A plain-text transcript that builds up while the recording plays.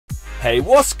Hey,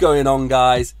 what's going on,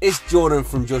 guys? It's Jordan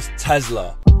from Just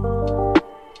Tesla.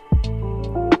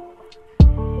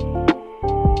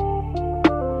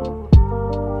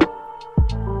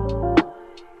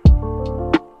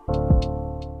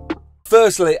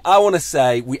 Firstly, I want to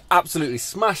say we absolutely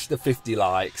smashed the 50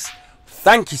 likes.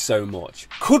 Thank you so much.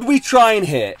 Could we try and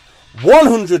hit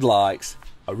 100 likes?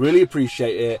 I really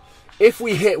appreciate it. If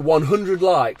we hit 100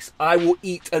 likes, I will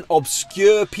eat an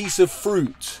obscure piece of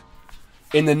fruit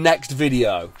in the next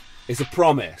video. It's a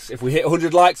promise. If we hit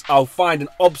 100 likes, I'll find an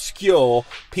obscure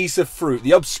piece of fruit,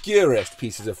 the obscurest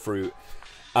pieces of fruit,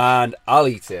 and I'll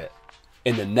eat it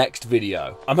in the next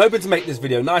video. I'm hoping to make this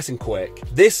video nice and quick.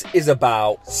 This is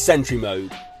about Sentry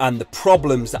Mode and the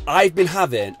problems that I've been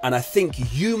having, and I think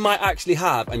you might actually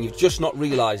have, and you've just not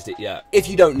realized it yet. If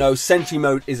you don't know, Sentry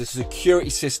Mode is a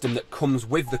security system that comes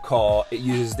with the car. It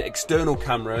uses the external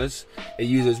cameras. It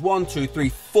uses 1, 2, 3,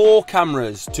 4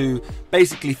 cameras to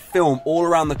basically film all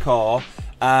around the car.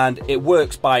 And it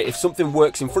works by, if something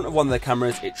works in front of one of the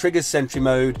cameras, it triggers Sentry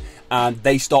Mode and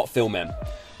they start filming.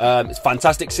 It's a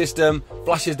fantastic system.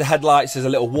 Flashes the headlights as a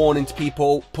little warning to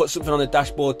people. Puts something on the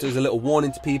dashboard as a little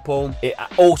warning to people. It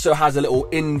also has a little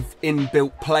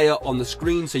inbuilt player on the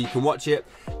screen so you can watch it.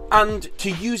 And to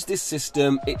use this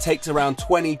system, it takes around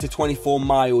 20 to 24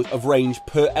 miles of range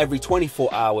per every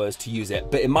 24 hours to use it.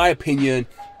 But in my opinion,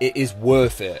 it is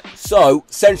worth it. So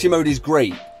Sentry Mode is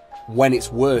great when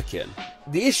it's working.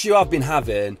 The issue I've been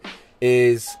having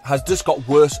has just got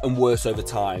worse and worse over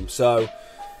time. So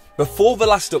before the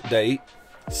last update,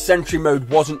 Sentry Mode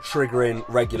wasn't triggering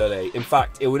regularly. In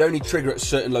fact, it would only trigger at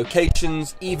certain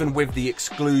locations. Even with the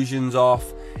exclusions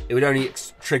off, it would only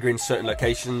trigger in certain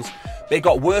locations. But it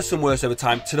got worse and worse over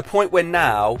time, to the point where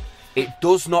now it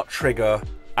does not trigger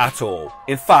at all.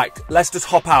 In fact, let's just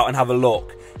hop out and have a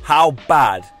look how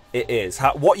bad it is,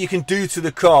 what you can do to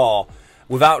the car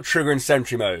without triggering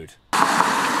Sentry Mode.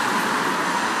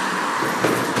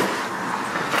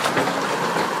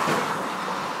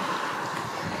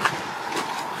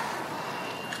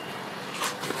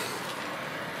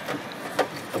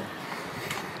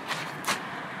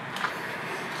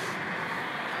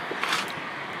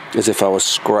 As if I was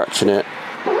scratching it.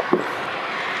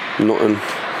 Nothing.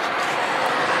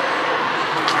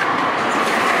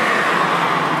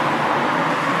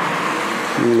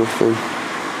 Nothing.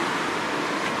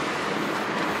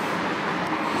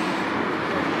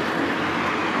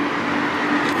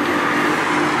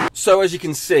 So as you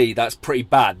can see, that's pretty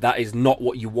bad. That is not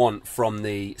what you want from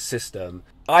the system.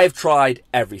 I have tried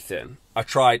everything. I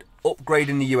tried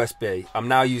upgrading the USB. I'm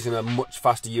now using a much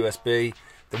faster USB.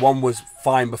 The one was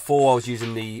fine before. I was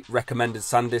using the recommended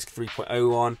SanDisk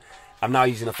 3.0 one. I'm now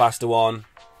using a faster one.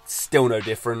 Still no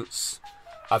difference.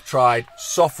 I've tried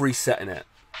soft resetting it.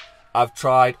 I've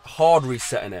tried hard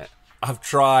resetting it. I've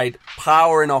tried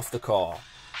powering off the car.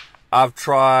 I've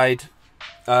tried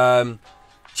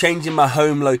changing my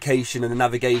home location and the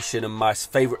navigation and my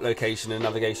favorite location and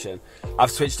navigation.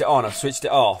 I've switched it on. I've switched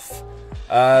it off.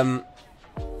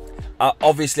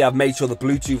 Obviously, I've made sure the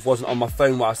Bluetooth wasn't on my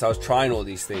phone whilst I was trying all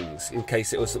these things, in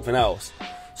case it was something else.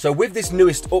 So with this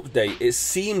newest update, it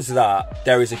seems that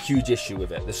there is a huge issue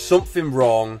with it. There's something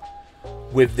wrong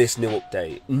with this new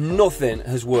update. Nothing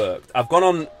has worked. I've gone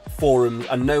on forums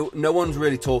and no one's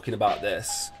really talking about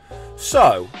this.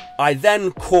 So I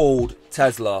then called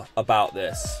Tesla about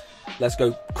this. Let's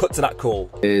go cut to that call.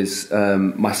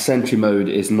 My Sentry Mode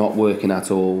is not working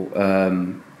at all.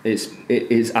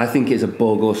 I think it's a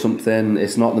bug or something.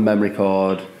 It's not the memory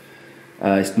card.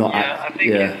 It's not. Yeah, I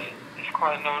think it's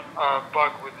quite a known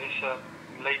bug with this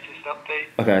latest update.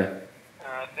 Okay.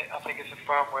 I think it's a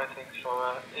firmware thing, so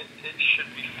it should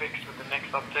be fixed with the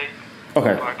next update.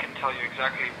 Okay. So I can tell you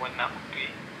exactly when that would be.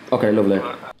 Okay, lovely.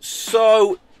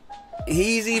 So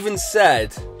he's even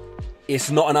said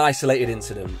it's not an isolated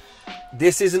incident.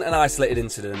 This isn't an isolated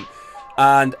incident,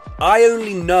 and I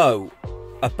only know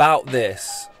about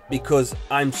this because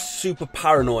I'm super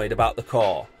paranoid about the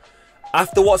car.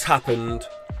 After what's happened,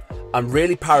 I'm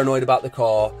really paranoid about the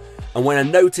car, and when I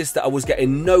noticed that I was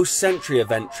getting no Sentry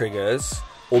event triggers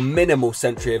or minimal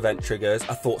Sentry event triggers,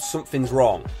 I thought something's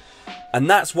wrong. And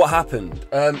that's what happened.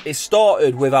 It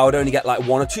started with I would only get like 1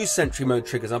 or 2 Sentry Mode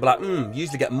triggers, and I'd be like,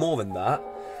 usually get more than that.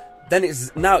 Then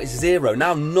now it's 0,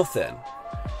 now nothing.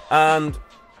 And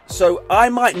so I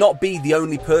might not be the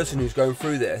only person who's going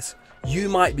through this. You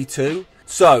might be too.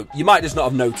 So you might just not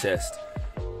have noticed.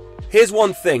 Here's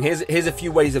one thing. Here's a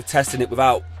few ways of testing it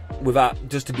without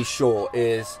just to be sure.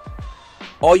 Is,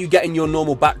 are you getting your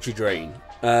normal battery drain?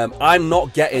 I'm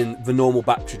not getting the normal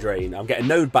battery drain. I'm getting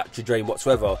no battery drain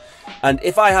whatsoever. And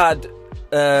if I had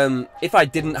if I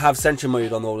didn't have Sentry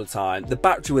Mode on all the time, the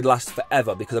battery would last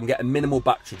forever because I'm getting minimal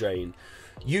battery drain.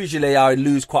 Usually I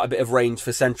lose quite a bit of range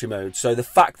for Sentry Mode, so the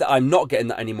fact that I'm not getting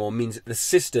that anymore means that the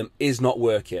system is not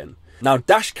working. Now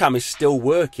Dashcam is still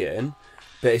working,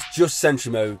 but it's just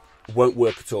Sentry Mode won't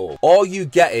work at all. Are you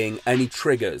getting any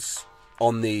triggers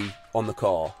on the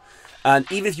car? And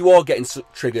even if you are getting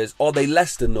triggers, are they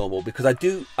less than normal? Because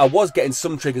I was getting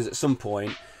some triggers at some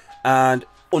point, and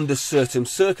under certain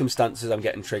circumstances I'm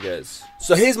getting triggers.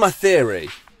 So here's my theory.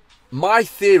 My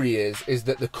theory is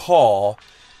that the car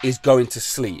is going to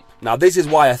sleep. Now this is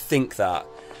why I think that.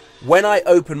 When I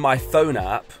open my phone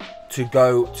app to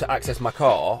go to access my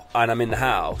car and I'm in the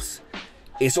house,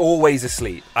 it's always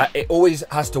asleep. It always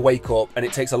has to wake up, and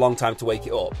it takes a long time to wake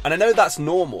it up. And I know that's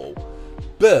normal,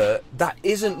 but that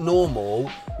isn't normal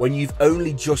when you've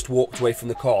only just walked away from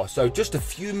the car. So just a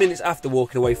few minutes after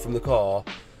walking away from the car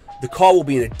will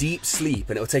be in a deep sleep,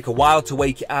 and it'll take a while to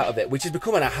wake it out of it, which is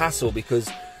becoming a hassle because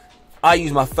I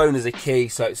use my phone as a key,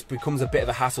 so it becomes a bit of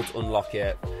a hassle to unlock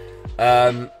it.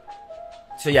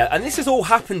 So yeah, and this has all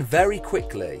happened very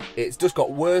quickly. It's just got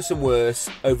worse and worse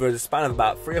over the span of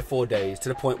about 3 or 4 days, to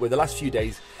the point where the last few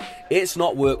days it's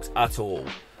not worked at all.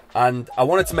 And I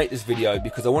wanted to make this video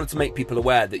because I wanted to make people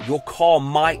aware that your car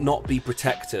might not be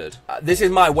protected. This is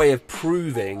my way of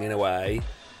proving, in a way,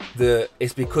 that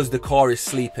it's because the car is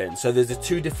sleeping. So there's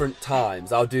 2 different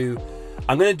times. I'm going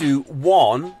to do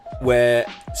one where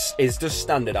it's just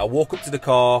standard. I'll walk up to the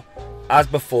car as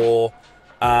before,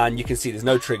 and you can see there's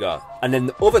no trigger. And then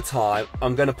the other time,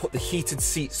 I'm going to put the heated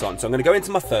seats on. So I'm going to go into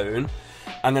my phone,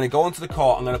 I'm going to go onto the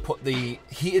car, I'm going to put the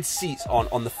heated seats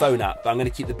on the phone app. I'm going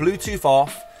to keep the Bluetooth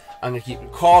off, I'm going to keep the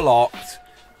car locked,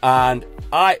 and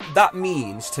that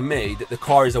means to me that the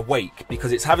car is awake,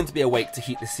 because it's having to be awake to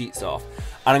heat the seats off.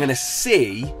 And I'm going to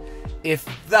see if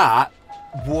that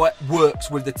works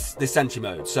with the Sentry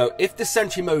Mode. So if the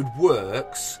Sentry Mode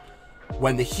works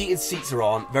when the heated seats are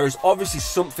on, there is obviously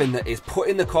something that is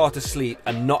putting the car to sleep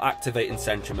and not activating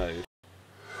Sentry Mode.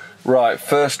 Right,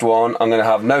 first one, I'm going to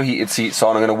have no heated seats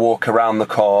on. I'm going to walk around the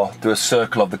car, do a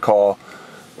circle of the car,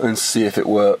 and see if it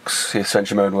works, see if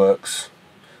Sentry Mode works.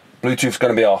 Bluetooth's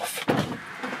going to be off.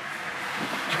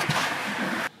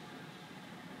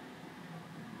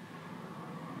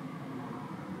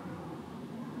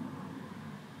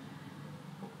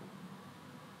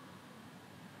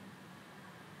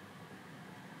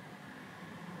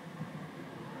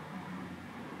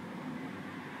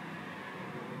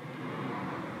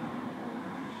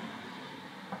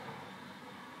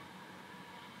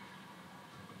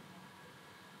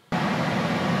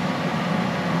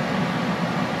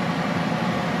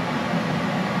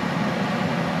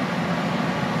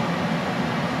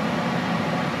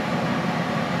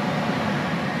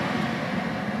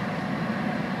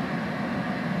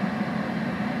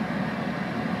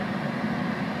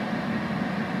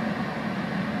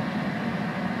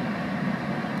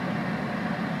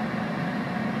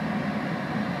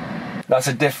 That's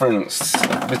a difference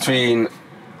between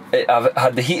I've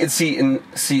had the heated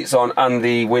seats on and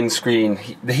the windscreen,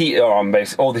 the heater on,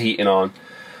 basically, all the heating on,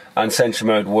 and Sentry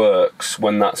Mode works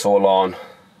when that's all on.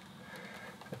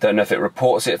 I don't know if it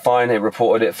reports it fine. It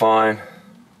reported it fine,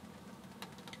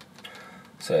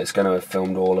 so it's going to have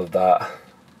filmed all of that.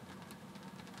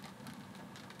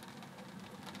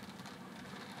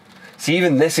 See,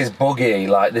 even this is buggy.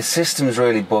 Like, the system's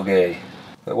really buggy.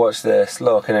 But watch this,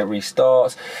 look, and it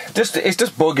restarts. It's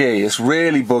just buggy, it's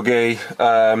really buggy.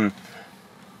 I'm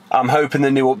hoping the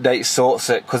new update sorts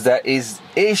it, because there is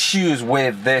issues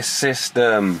with this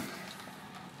system.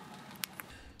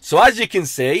 So as you can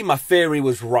see, my theory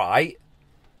was right.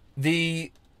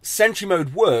 The Sentry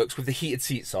Mode works with the heated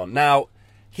seats on. Now,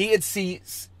 heated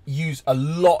seats use a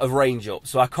lot of range up,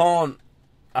 so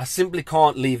I simply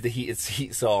can't leave the heated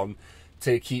seats on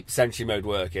to keep Sentry Mode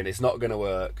working. It's not going to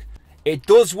work. It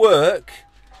does work,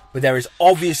 but there is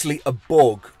obviously a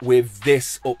bug with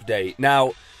this update.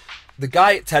 Now, the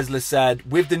guy at Tesla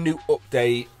said with the new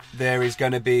update, there is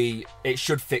going to be, it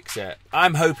should fix it.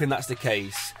 I'm hoping that's the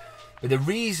case. But the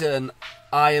reason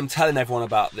I am telling everyone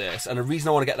about this, and the reason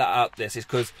I want to get that out this, is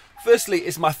because firstly,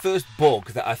 it's my first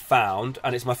bug that I found,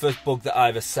 and it's my first bug that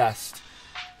I've assessed.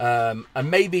 And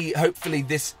maybe, hopefully,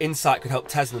 this insight could help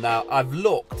Tesla. Now, I've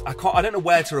looked, I don't know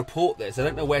where to report this. I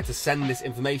don't know where to send this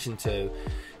information to.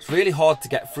 It's really hard to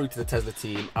get through to the Tesla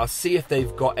team. I'll see if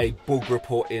they've got a bug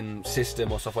reporting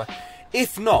system or software.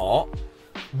 If not,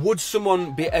 Would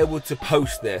someone be able to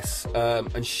post this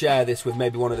and share this with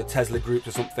maybe one of the Tesla groups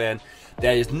or something?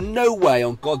 There is no way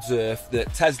on God's earth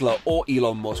that Tesla or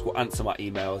Elon Musk will answer my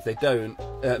emails. They don't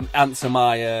answer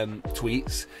my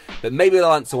tweets, but maybe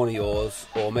they'll answer one of yours,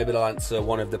 or maybe they'll answer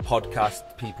one of the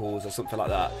podcast people's or something like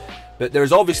that. But there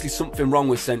is obviously something wrong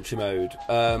with Sentry Mode.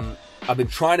 I've been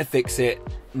trying to fix it.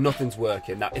 Nothing's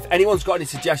working. Now, if anyone's got any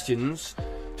suggestions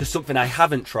to something I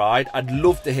haven't tried, I'd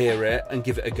love to hear it and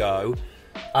give it a go.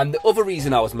 And the other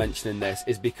reason I was mentioning this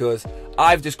is because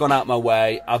I've just gone out my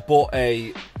way. I've bought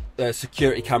a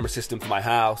security camera system for my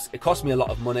house. It cost me a lot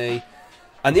of money,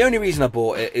 and the only reason I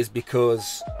bought it is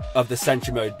because of the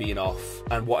Sentry Mode being off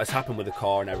and what has happened with the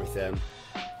car and everything.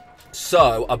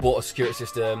 So I bought a security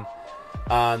system,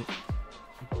 and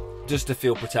just to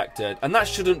feel protected, and that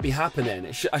shouldn't be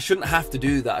happening. I shouldn't have to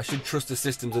do that. I should trust the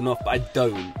systems enough, but I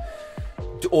don't.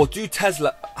 Or do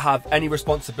Tesla have any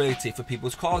responsibility for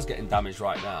people's cars getting damaged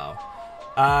right now?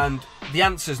 And the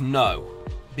answer is no,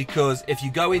 because if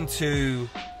you go into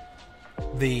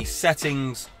the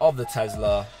settings of the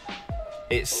Tesla,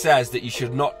 it says that you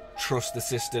should not trust the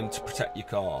system to protect your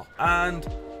car, and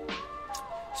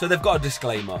so they've got a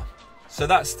disclaimer, so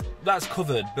that's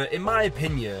covered. But in my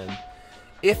opinion,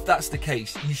 if that's the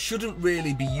case, you shouldn't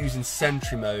really be using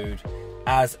Sentry Mode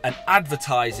as an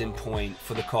advertising point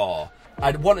for the car. I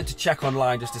wanted to check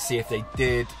online just to see if they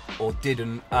did or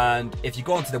didn't, and if you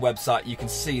go onto the website, you can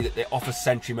see that they offer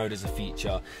Sentry Mode as a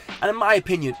feature. And in my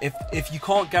opinion, if you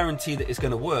can't guarantee that it's going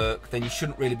to work, then you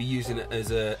shouldn't really be using it as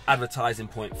an advertising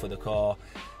point for the car,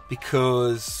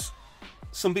 because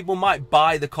some people might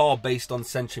buy the car based on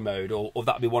Sentry Mode, or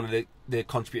that'd be one of the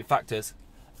contributing factors.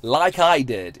 Like I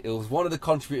did, it was one of the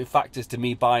contributing factors to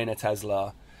me buying a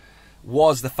Tesla,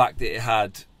 was the fact that it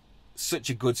had such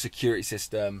a good security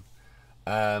system.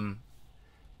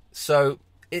 So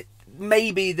it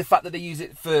maybe the fact that they use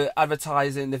it for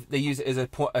advertising, they use it as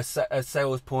a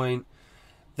sales point,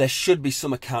 there should be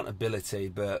some accountability,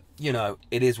 but you know,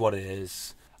 it is what it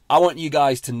is. I want you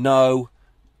guys to know,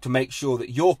 to make sure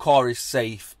that your car is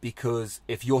safe, because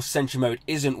if your Sentry Mode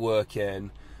isn't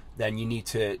working, then you need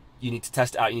to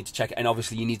test it out, you need to check it, and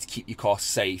obviously you need to keep your car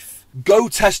safe. Go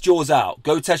test yours out.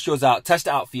 Go test yours out. Test it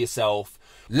out for yourself.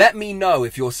 Let me know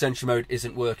if your Sentry Mode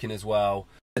isn't working as well.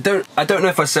 I don't know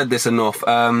if I said this enough.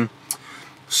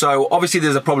 So obviously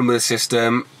there's a problem with the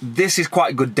system. This is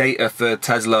quite good data for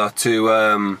Tesla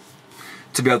to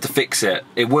be able to fix it.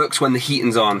 It works when the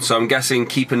heating's on, so I'm guessing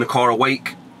keeping the car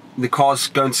awake, the car's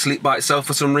going to sleep by itself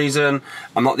for some reason.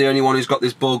 I'm not the only one who's got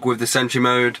this bug with the Sentry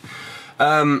Mode.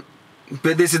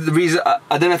 But this is the reason,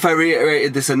 I don't know if I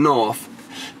reiterated this enough,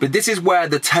 but this is where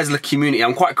the Tesla community,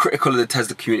 I'm quite critical of the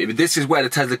Tesla community, but this is where the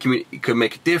Tesla community can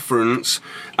make a difference.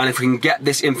 And if we can get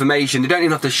this information, they don't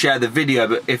even have to share the video,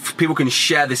 but if people can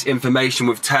share this information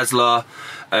with Tesla,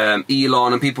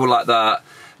 Elon and people like that,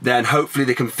 then hopefully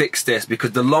they can fix this.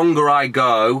 Because the longer I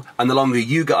go, and the longer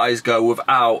you guys go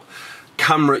without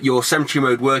your Sentry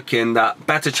Mode working, that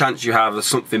better chance you have of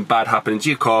something bad happening to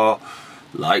your car,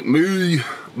 like me,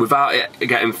 without it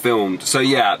getting filmed. So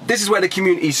yeah, this is where I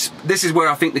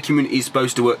think the community is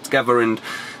supposed to work together, and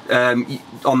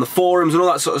on the forums and all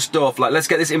that sort of stuff. Like, let's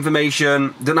get this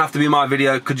information, doesn't have to be my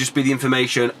video, could just be the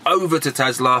information, over to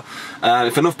Tesla.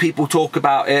 If enough people talk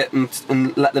about it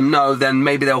and let them know, then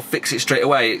maybe they'll fix it straight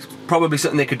away. It's probably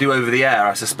something they could do over the air,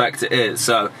 I suspect it is.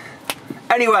 So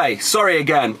anyway, sorry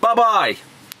again, bye bye.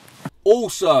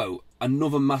 Also,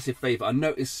 another massive favour, I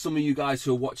noticed some of you guys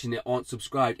who are watching it aren't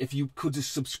subscribed. If you could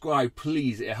just subscribe,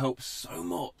 please, it helps so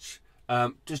much.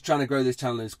 Just trying to grow this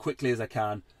channel as quickly as I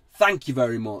can. Thank you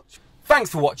very much. Thanks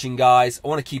for watching, guys. I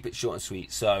want to keep it short and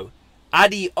sweet, so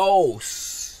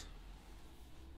adios.